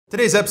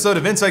Today's episode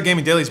of Inside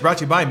Gaming Daily is brought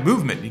to you by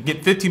Movement. You can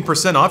get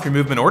 15% off your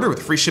Movement order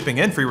with free shipping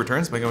and free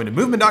returns by going to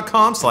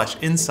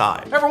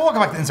movement.com/inside. Everyone,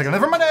 welcome back to Inside Gaming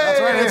for Monday.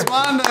 That's right, it's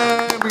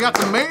Monday. We got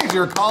some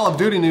major Call of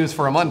Duty news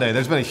for a Monday.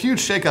 There's been a huge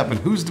shakeup in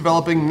who's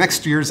developing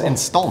next year's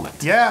installment.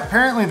 Yeah,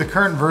 apparently the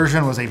current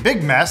version was a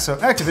big mess, so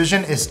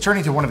Activision is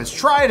turning to one of its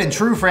tried and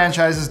true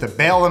franchises to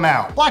bail them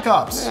out. Black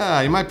Ops. Yeah,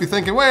 you might be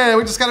thinking, wait,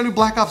 we just got a new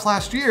Black Ops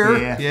last year.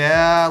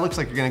 Yeah, looks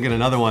like you're gonna get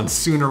another one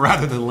sooner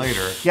rather than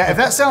later. Yeah, if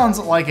that sounds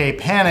like a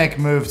panic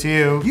move to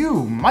you,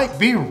 you might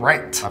be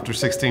right. After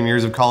 16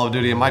 years of Call of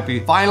Duty, it might be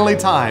finally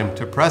time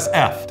to press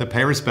F to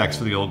pay respects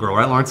for the old girl,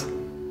 right, Lawrence?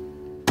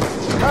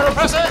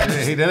 Press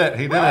it! He did it,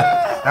 he did it.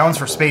 That one's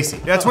for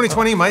Spacey. Yeah,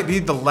 2020 might be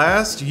the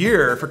last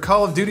year for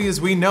Call of Duty as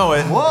we know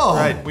it. Whoa.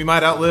 Right, we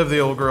might outlive the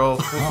old girl.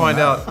 We'll find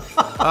out.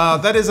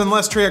 That is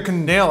unless Treyarch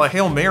can nail a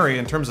Hail Mary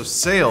in terms of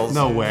sales.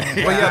 No way.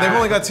 Well, yeah, they've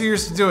only got 2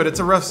 years to do it. It's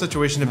a rough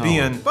situation to be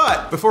in.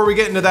 But before we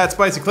get into that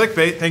spicy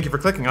clickbait, thank you for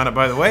clicking on it,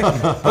 by the way,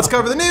 let's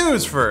cover the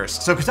news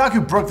first. So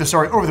Kotaku broke the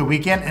story over the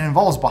weekend and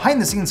involves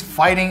behind-the-scenes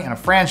fighting in a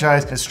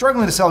franchise that's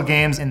struggling to sell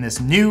games in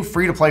this new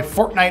free-to-play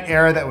Fortnite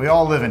era that we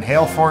all live in.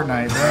 Hail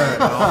Fortnite.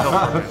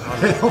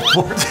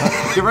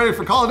 Get ready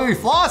for Call of Duty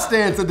Floss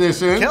Dance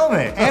Edition. Kill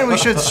me. And we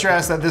should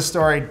stress that this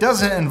story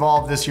doesn't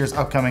involve this year's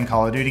upcoming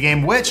Call of Duty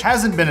game, which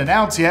hasn't been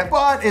announced yet,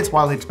 but it's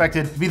widely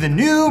expected to be the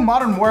new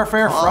Modern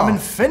Warfare from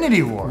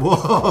Infinity Ward.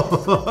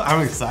 Whoa,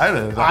 I'm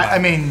excited. I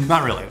mean,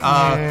 not really.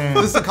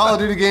 This is a Call of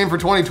Duty game for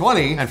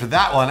 2020, and for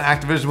that one,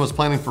 Activision was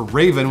planning for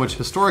Raven, which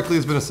historically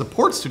has been a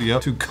support studio,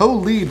 to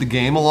co-lead the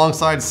game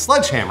alongside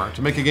Sledgehammer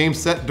to make a game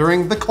set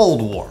during the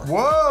Cold War.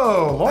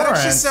 Whoa, Lawrence. That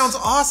actually sounds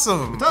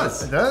awesome. It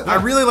does. It does? I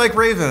really like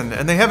Raven,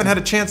 and they haven't had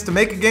a chance to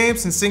make a game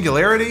since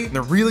Singularity, and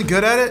they're really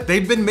good at it.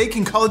 They've been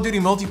making Call of Duty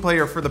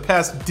multiplayer for the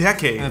past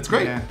decade. And it's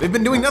great. Yeah. They've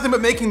been doing nothing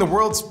but making the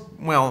world's,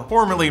 well,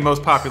 formerly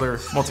most popular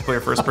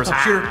multiplayer first-person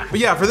shooter. But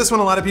yeah, for this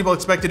one, a lot of people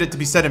expected it to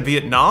be set in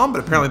Vietnam, but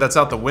apparently that's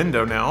out the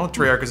window now.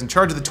 Treyarch is in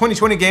charge of the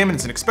 2020 game, and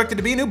it's expected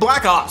to be a new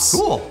Black Ops.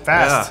 Cool.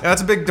 Fast. Yeah,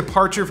 that's a big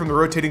departure from the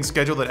rotating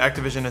schedule that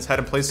Activision has had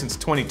in place since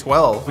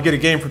 2012. We get a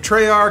game from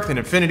Treyarch, then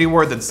Infinity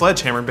Ward, then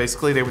Sledgehammer.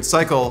 Basically, they would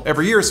cycle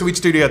every year, so each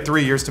studio had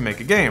 3 years to make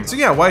a game. So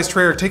yeah, why is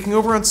Treyarch taking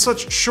over on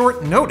such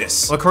short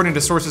notice? Well, according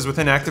to sources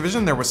within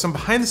Activision, there was some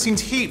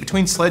behind-the-scenes heat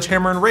between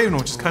Sledgehammer and Raven,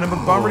 which is kind of a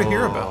bummer to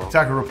hear about.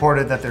 Kotaku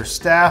reported that their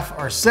staff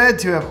are said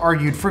to have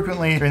argued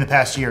frequently during the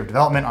past year of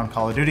development on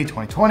Call of Duty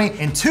 2020,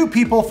 and 2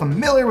 people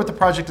familiar with the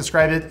project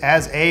described it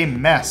as a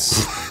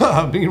mess.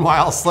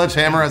 Meanwhile,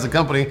 Sledgehammer as a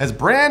company has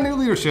brand new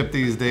leadership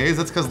these days.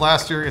 That's because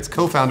last year its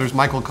co-founders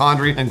Michael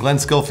Condrey and Glenn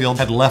Schofield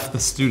had left the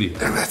studio.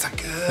 That's not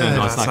good.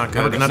 No, That's not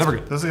good. It's never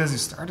good. Those are the guys who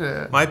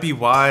started it. Might be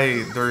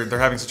why they're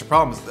having such a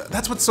problem.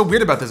 That's what's so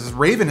weird about this is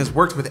Raven has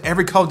worked with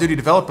every Call of Duty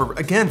developer,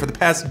 again, for the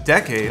past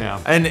decade. Yeah.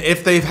 And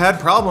if they've had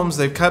problems,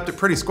 they've kept it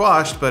pretty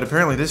squashed, but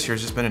apparently this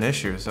year's just been an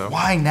issue, so.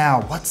 Why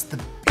now? What's the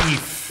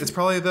beef? It's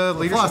probably the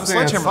leadership of Floss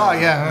dance. Sledgehammer. Oh,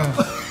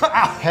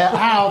 yeah.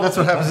 Ow, that's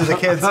what happens to the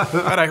kids.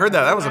 God, I heard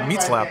that. That was a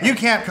meat slap. You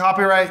can't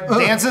copyright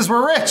dances,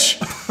 we're rich.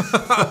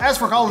 As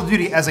for Call of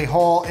Duty as a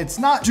whole, it's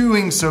not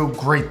doing so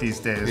great these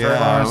days, right,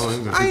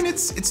 Lars? I mean,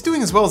 it's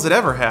doing as well as it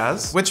ever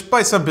has, which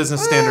by some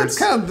business standards.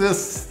 It's kind of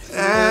this.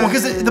 Well,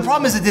 because the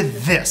problem is it did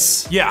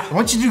this. Yeah. And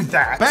once you do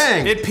that,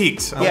 Bang! It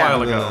peaked a Yeah.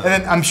 while ago. And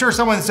then I'm sure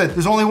someone said,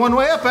 there's only one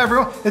way up,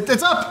 everyone.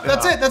 It's up.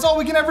 That's it. That's all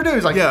we can ever do.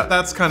 It's like, Yeah,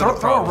 that's kind of the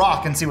throw a problem.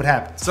 rock and see what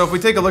happens. So if we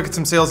take a look at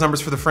some sales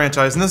numbers for the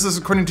franchise, and this is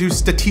according to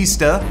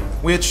Statista,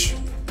 which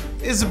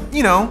is,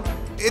 you know,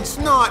 it's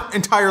not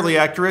entirely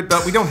accurate,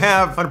 but we don't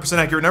have 100%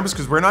 accurate numbers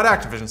because we're not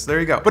Activision, so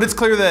there you go. But it's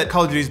clear that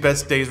Call of Duty's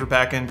best days were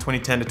back in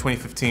 2010 to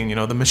 2015, you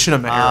know, the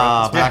machinima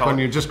era. Back when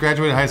you just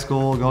graduated high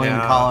school, going to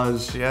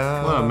college.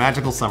 Yeah. What a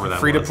magical summer that was.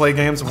 Free-to-play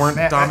games weren't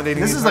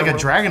dominating. This the is like a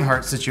entire world.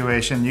 Dragonheart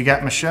situation. You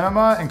got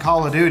Machinima and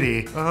Call of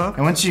Duty,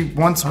 and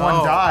once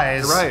one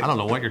dies, you're right. I don't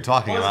know what you're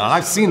talking about.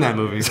 I've seen that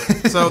movie.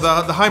 So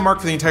the high mark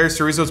for the entire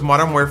series was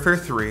Modern Warfare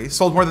 3.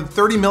 Sold more than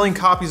 30 million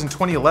copies in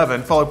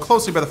 2011, followed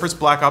closely by the first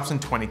Black Ops in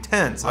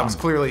 2010. So that was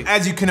clearly,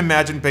 as you can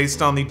imagine,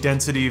 based on the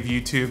density of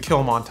YouTube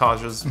kill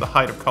montages, the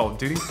height of Call of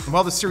Duty. And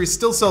while the series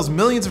still sells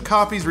millions of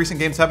copies, recent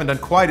games haven't done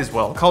quite as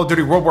well. Call of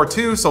Duty World War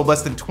II sold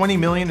less than 20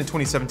 million in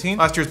 2017.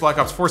 Last year's Black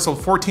Ops 4 sold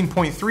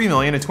 14.3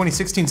 million, and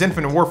 2016's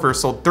Infinite Warfare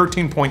sold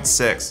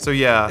 13.6. So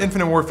yeah,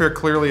 Infinite Warfare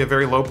clearly a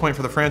very low point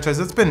for the franchise.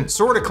 It's been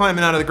sort of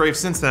climbing out of the grave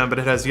since then, but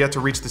it has yet to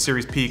reach the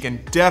series peak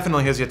and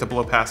definitely has yet to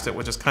blow past it,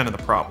 which is kind of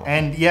the problem.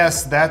 And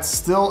yes, that's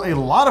still a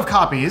lot of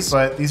copies,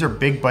 but these are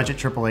big budget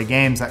AAA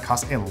games that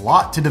cost a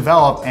lot to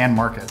develop and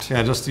market.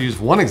 Yeah, just to use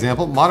one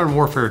example, Modern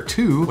Warfare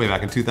 2, way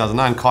back in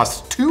 2009,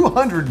 cost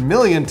 $200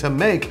 million to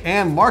make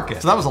and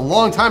market. So that was a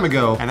long time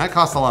ago, and that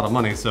cost a lot of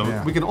money.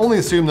 So we can only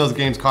assume those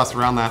games cost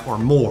around that or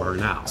more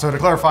now. So to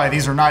clarify,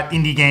 these are not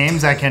indie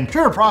games that can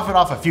turn a profit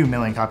off a few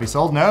million copies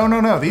sold. No, no,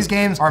 no. These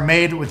games are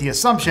made with the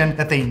assumption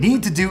that they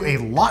need to do a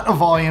lot of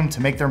volume to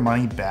make their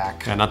money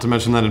back. And not to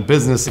mention that in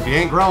business, if you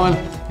ain't growing,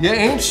 you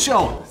ain't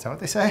showing. Is that what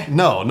they say?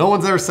 No, no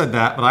one's ever said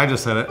that, but I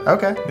just said it.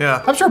 Okay.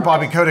 Yeah. I'm sure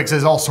Bobby Kotick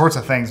says all sorts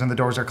of things. when the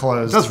doors are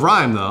closed. It does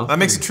rhyme, though. That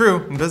makes it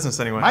true in business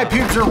anyway. My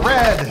pubes are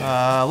red.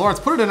 Lawrence,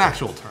 put it in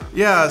actual terms.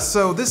 Yeah,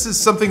 so this is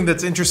something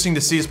that's interesting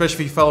to see,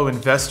 especially if you follow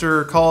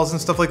investor calls and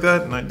stuff like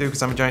that, and I do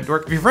because I'm a giant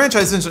dork. If your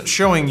franchise isn't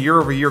showing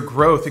year-over-year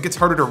growth, it gets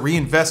harder to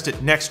reinvest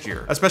it next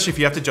year, especially if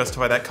you have to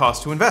justify that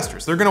cost to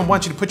investors. They're gonna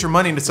want you to put your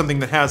money into something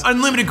that has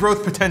unlimited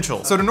growth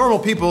potential. So to normal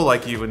people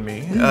like you and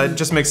me, it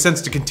just makes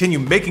sense to continue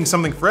making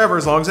something forever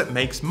as long as it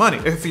makes money.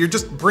 If you're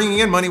just bringing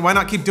in money, why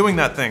not keep doing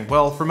that thing?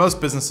 Well, for most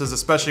businesses,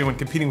 especially when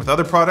competing with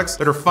other products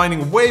that are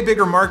finding way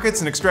bigger markets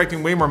and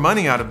extracting way more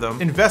money out of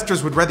them,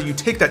 investors would rather you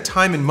take that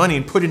time and money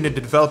and put it into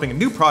developing a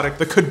new product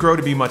that could grow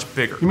to be much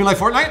bigger. You mean like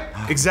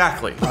Fortnite?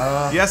 Exactly.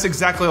 Yes,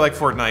 exactly like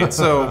Fortnite.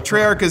 So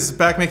Treyarch is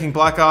back making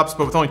Black Ops,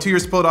 but with only 2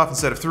 years to pull it off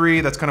instead of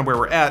 3. That's kind of where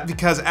we're at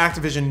because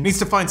Activision needs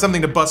to find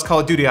something to bust Call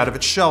of Duty out of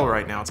its shell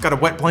right now. It's got a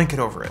wet blanket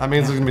over it. That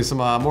means there's gonna be some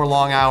more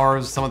long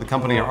hours. Some of the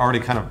company are already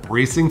kind of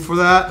bracing for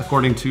that,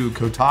 according to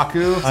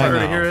Kotaku. Sorry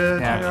to hear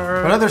it.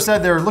 Yeah. But others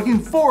said they're looking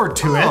forward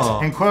to it Oh.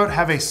 and, quote,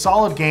 have a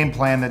solid game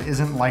plan that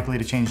isn't likely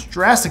to change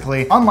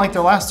drastically, unlike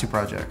their last 2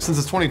 projects. Since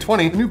it's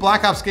 2020, the new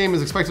Black Ops game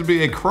is expected to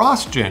be a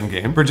cross-gen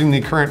game, bridging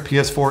the current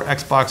PS4,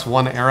 Xbox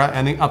One era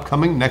and the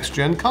upcoming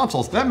next-gen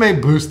consoles. That may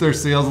boost their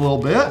sales a little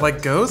bit.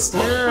 Like Ghost?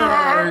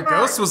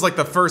 Ghost was like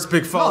the first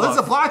big Oh, fall. this is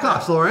a Black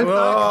Ops, Lauren. Call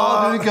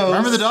of Duty Ghosts.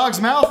 Remember the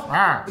dog's mouth?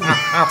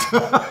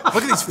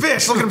 Look at these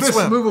fish. Look at them Fish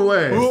swim. move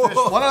away.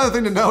 One other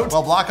thing to note,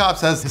 while Black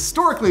Ops has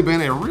historically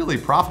been a really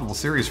profitable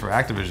series for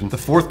Activision, the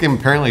 4th game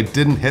apparently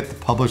didn't hit the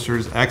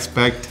publisher's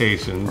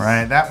expectations.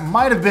 Right, that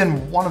might have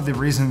been one of the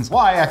reasons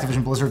why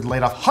Activision Blizzard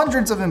laid off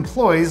hundreds of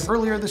employees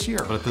earlier this year.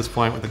 But at this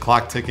point, with the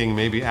clock ticking,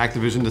 maybe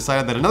Activision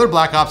decided that another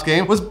Black Ops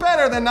game was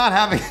better than not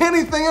having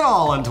anything at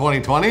all in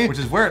 2020, which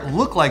is where it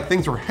looked like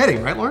things were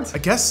heading, right, Lawrence? I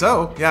guess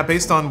so. Yeah,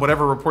 based on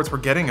whatever reports we're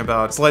getting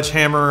about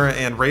Sledgehammer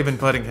and Raven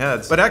butting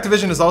heads. But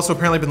Activision has also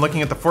apparently been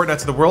looking at the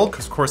Fortnites of the world,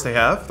 because of course they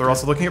have. They're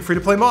also looking at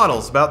free-to-play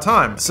models. About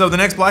time. So the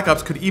next Black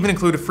Ops could even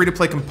include a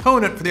free-to-play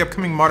component for the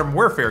upcoming Modern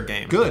Warfare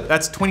game. Good.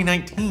 That's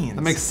 2019.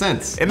 That makes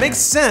sense. It makes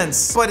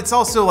sense, but it's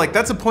also like,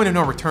 that's a point of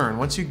no return.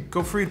 Once you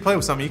go free to play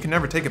with something, you can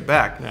never take it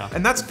back. Yeah.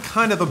 And that's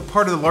kind of the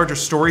part of the larger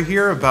story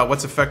here about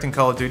what's affecting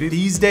Call of Duty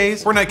these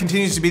days. Fortnite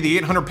continues to be the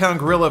 800-pound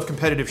gorilla of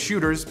competitive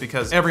shooters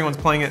because everyone's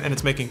playing it and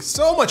it's making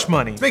so much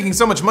money. It's making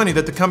so much money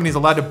that the company's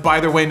allowed to buy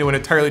their way into an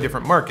entirely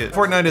different market.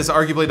 Fortnite is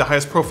arguably the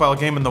highest profile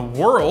game in the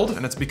world,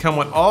 and it's become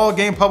what all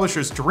game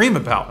publishers dream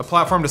about. A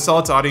platform to sell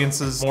its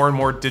audiences more and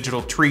more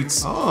digital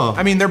treats. Oh.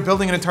 I mean, they're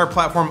building an entire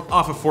platform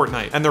off of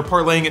Fortnite, and they're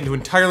parlaying it into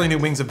entirely new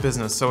wings of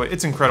business, so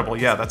it's incredible.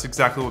 Yeah, that's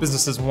exactly what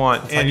businesses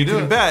want. And you do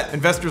can it. bet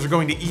investors are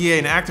going to EA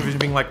and Activision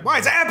being like, why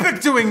is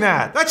Epic doing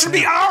that? That should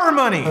be our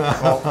money!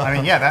 Well, I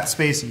mean, yeah, that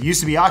space used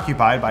to be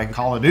occupied by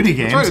Call of Duty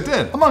games. right, it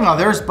did. Among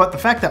others, but the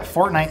fact that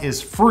Fortnite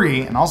is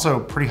free and also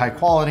pretty high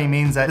quality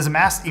means that it has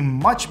amassed a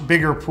much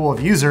bigger pool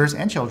of users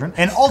and children,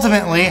 and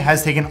ultimately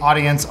has taken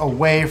audience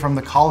away from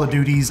the Call of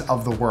Duties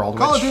of the world.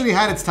 Call of which- Duty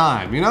had its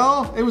time, you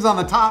know? It was on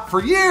the top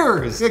for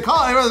years. It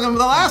was going to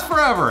last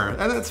forever.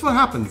 And that's what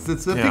happens.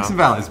 It's the peaks and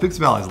valleys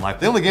in life.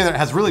 The only game that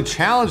has really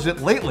challenged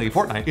it lately,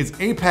 Fortnite, is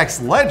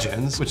Apex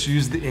Legends, which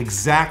used the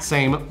exact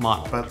same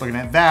model. But looking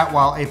at that,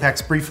 while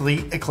Apex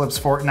briefly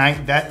eclipsed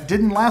Fortnite, that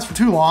didn't last for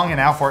too long, and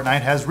now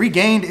Fortnite has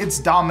regained its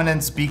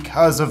dominance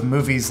because of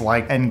movies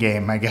like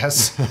Endgame, I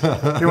guess.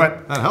 You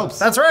went, That helps.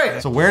 that's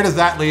right. So where does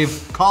that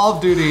leave Call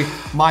of Duty,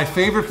 my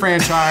favorite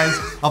franchise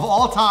of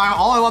all time?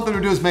 All I want them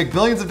to do is make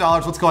billions of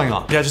dollars. What's going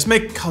on? Yeah, just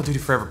make Call of Duty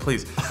forever,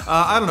 please.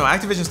 I don't know,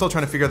 Activision's still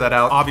trying to figure that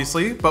out,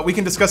 obviously, but we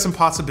can discuss some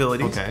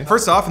possibilities. Okay.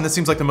 First off, and this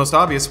seems like the most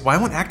obvious, why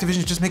won't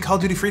Activision just make Call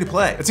of Duty free to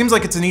play? It seems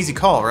like it's an easy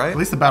call, right? At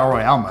least the Battle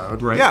Royale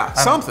mode. Right. Yeah,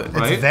 something. It's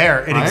Right?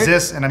 there, it Right?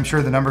 exists, and I'm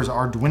sure the numbers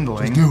are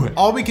dwindling. Do it.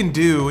 All we can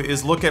do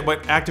is look at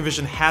what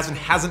Activision has and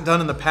hasn't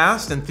done in the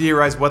past and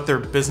theorize what their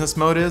business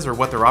mode is or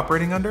what they're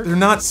operating under. They're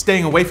not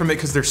staying away from it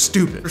because they're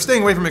stupid. They're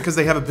staying away from it because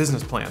they have a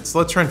business plan. So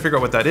let's try and figure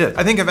out what that is.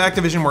 I think if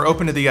Activision were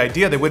open to the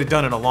idea, they would have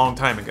done it a long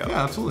time ago.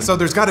 Yeah, absolutely. So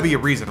there's got to be a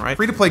reason, right?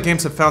 Free-to-play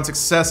games have found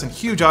success and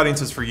huge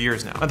audiences for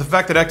years now. And the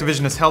fact that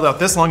Activision has held out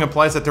this long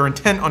implies that their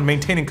intent on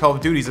maintaining Call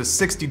of Duty is a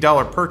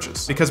 $60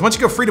 purchase. Because once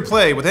you go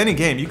free-to-play with any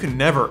game, you can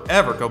never,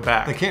 ever go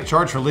back. They can't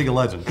charge for League of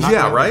Legends.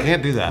 Yeah, right? They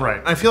can't do that.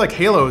 Right. I feel like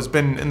Halo has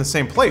been in the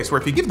same place, where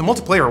if you give the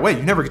multiplayer away,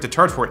 you never get to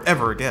charge for it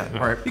ever again.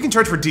 Right. You can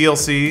charge for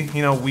DLC,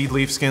 you know, weed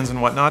leaf skins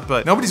and whatnot,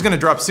 but nobody's gonna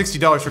drop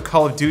 $60 for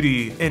Call of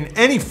Duty in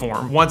any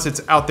form once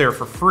it's out there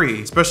for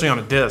free, especially on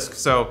a disc.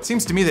 So it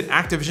seems to me that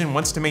Activision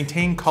wants to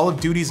maintain Call of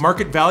Duty's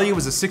market value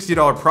as a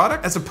 $60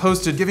 product, as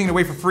opposed to giving it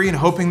away for free and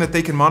hoping that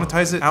they can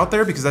monetize it out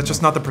there, because that's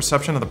just not the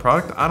perception of the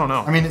product. I don't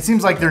know. I mean, it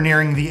seems like they're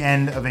nearing the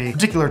end of a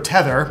particular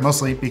tether,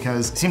 mostly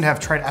because they seem to have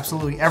tried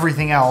absolutely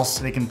everything else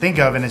they can think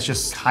of, and it's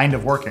just kind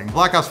of working.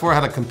 Black Ops 4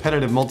 had a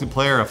competitive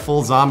multiplayer, a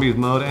full zombies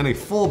mode, and a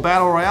full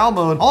battle royale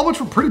mode, all of which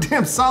were pretty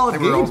damn solid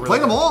were all games. really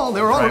Played them good. all.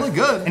 They were all Right. really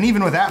good. And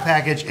even with that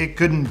package, it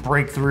couldn't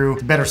break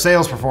through better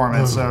sales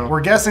performance. So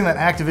we're guessing that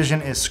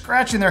Activision is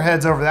scratching their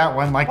heads over that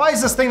one. Like, why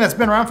is this thing that's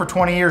been around for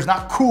 20 years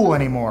not cool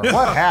anymore?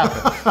 What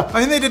happened? I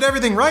mean, they did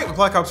everything right with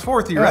Black Ops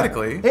 4,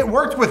 theoretically. It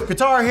worked with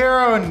Guitar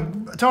Hero and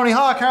and Tony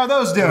Hawk, how are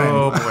those doing?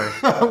 Oh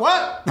boy.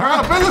 What? They're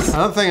out of business.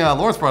 Another thing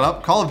Lawrence brought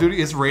up, Call of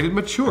Duty is rated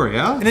mature,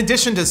 yeah? In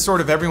addition to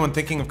sort of everyone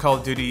thinking of Call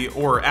of Duty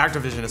or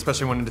Activision,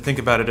 especially wanting to think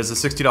about it as a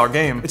 $60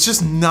 game, it's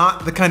just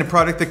not the kind of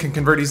product that can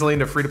convert easily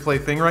into a free-to-play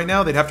thing right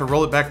now. They'd have to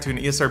roll it back to an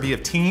ESRB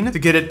of teen to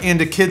get it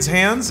into kids'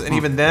 hands, and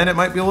even then it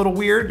might be a little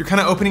weird. You're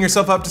kind of opening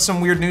yourself up to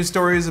some weird news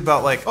stories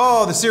about like,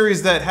 oh, the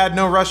series that had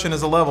no Russian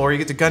as a level, or you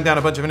get to gun down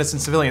a bunch of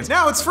innocent civilians.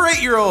 Now it's for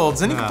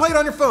 8-year-olds, and you can play it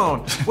on your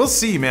phone. We'll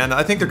see, man.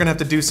 I think they're gonna have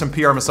to do some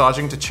PR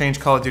massaging to change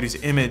Call of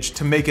Duty's image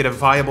to make it a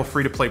viable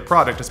free-to-play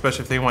product,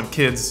 especially if they want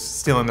kids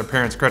stealing their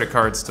parents' credit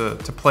cards to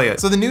play it.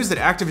 So the news that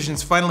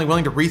Activision's finally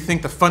willing to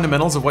rethink the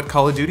fundamentals of what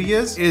Call of Duty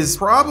is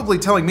probably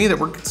telling me that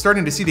we're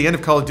starting to see the end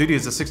of Call of Duty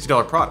as a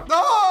 $60 product.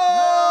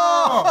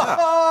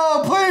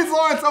 Oh, please,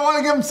 Lawrence, I want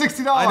to give him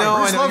 $60. I know,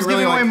 Bruce loves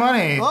giving away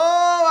money. Oh,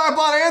 I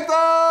bought Anthem!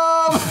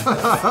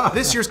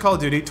 This year's Call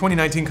of Duty,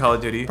 2019 Call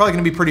of Duty, probably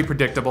gonna be pretty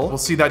predictable. We'll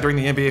see that during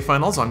the NBA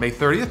Finals on May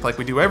 30th, like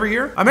we do every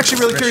year. I'm actually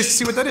really curious to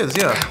see what that is,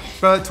 yeah.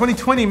 But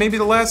 2020 may be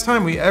the last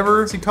time we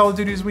ever see Call of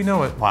Duty as we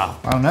know it. Wow.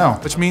 I don't know.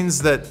 Which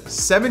means that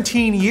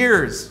 17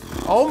 years,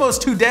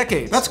 almost 2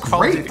 decades. That's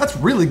Call of great. Duty. That's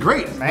really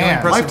great. Man.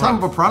 impressive Lifetime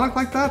run. of a product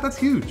like that? That's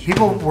huge.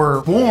 People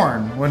were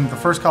born when the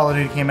first Call of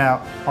Duty came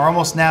out, are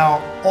almost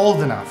now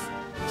old enough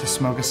to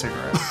smoke a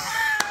cigarette.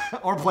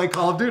 Or play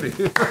Call of Duty.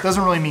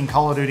 Doesn't really mean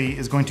Call of Duty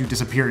is going to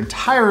disappear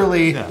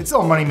entirely. Yeah. It's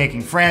still a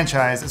money-making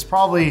franchise. It's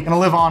probably gonna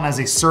live on as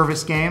a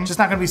service game. It's just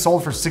not gonna be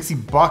sold for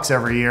 $60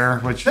 every year,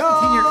 which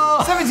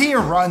 17-year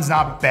run's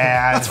not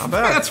bad.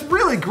 That's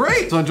really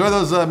great. So enjoy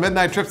those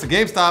midnight trips to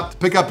GameStop to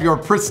pick up your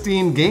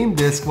pristine game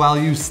disc while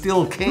you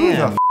still Who can.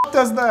 the f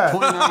does that?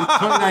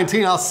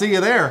 2019, I'll see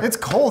you there. It's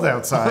cold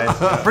outside.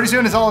 Pretty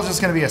soon it's all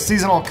just gonna be a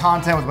seasonal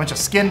content with a bunch of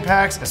skin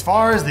packs as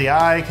far as the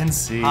eye can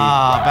see.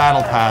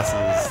 Battle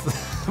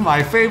passes.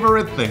 My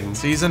favorite thing.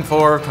 Season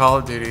 4 of Call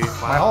of Duty.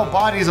 My whole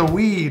body's a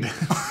weed.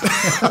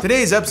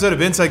 Today's episode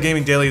of Inside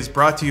Gaming Daily is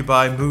brought to you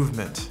by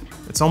Movement.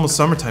 It's almost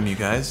summertime, you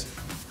guys.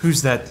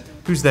 Who's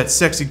that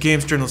sexy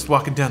games journalist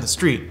walking down the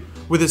street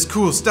with his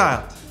cool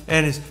style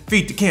and his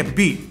feet that can't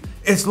be beat?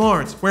 It's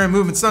Lawrence wearing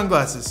Movement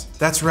sunglasses.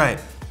 That's right.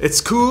 It's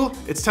cool,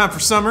 it's time for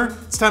summer,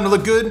 it's time to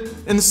look good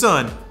in the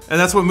sun. And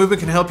that's what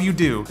Movement can help you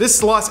do.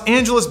 This Los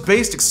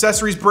Angeles-based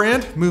accessories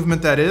brand,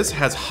 Movement that is,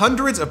 has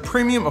hundreds of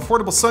premium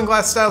affordable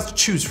sunglass styles to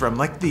choose from,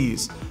 like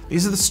these.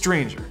 These are the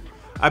Stranger.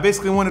 I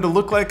basically wanted to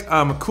look like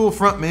I'm a cool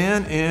front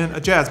man in a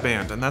jazz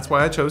band, and that's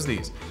why I chose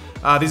these.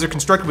 These are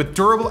constructed with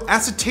durable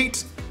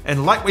acetate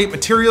and lightweight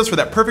materials for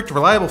that perfect,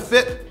 reliable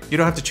fit. You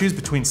don't have to choose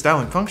between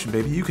style and function,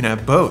 baby. You can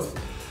have both.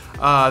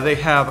 They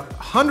have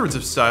hundreds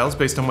of styles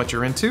based on what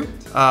you're into.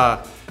 Do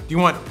you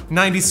want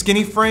 90s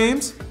skinny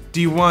frames? Do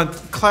you want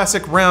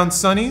classic round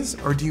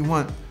sunnies? Or do you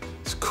want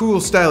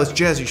cool, stylish,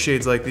 jazzy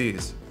shades like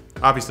these?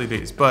 Obviously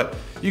these, but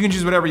you can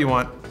choose whatever you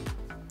want.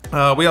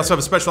 We also have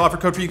a special offer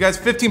code for you guys,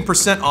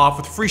 15% off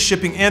with free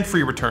shipping and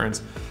free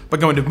returns by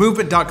going to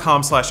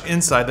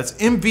movement.com/inside. That's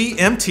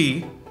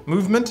MVMT,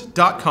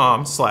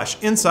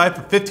 movement.com/inside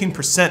for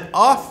 15%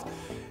 off.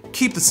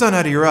 Keep the sun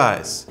out of your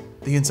eyes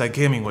the Inside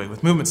Gaming way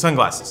with Movement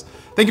sunglasses.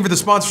 Thank you for the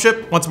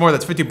sponsorship. Once more,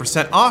 that's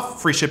 15% off,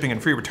 free shipping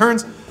and free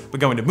returns by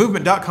going to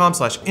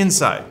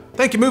movement.com/inside.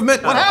 Thank you,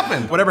 Movement. What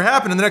happened? Whatever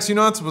happened in the next few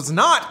months was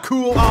not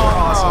cool or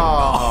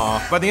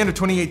awesome. By the end of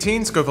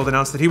 2018, Schofield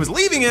announced that he was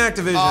leaving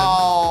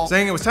Activision,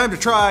 saying it was time to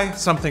try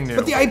something new.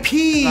 But the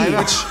IP!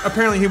 Which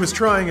apparently he was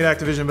trying at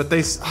Activision, but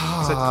they said,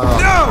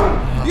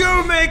 no!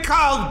 You make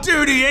Call of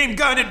Duty, aim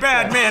gun it,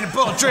 bad man, and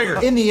pull a trigger.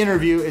 In the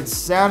interview, it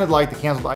sounded like the canceled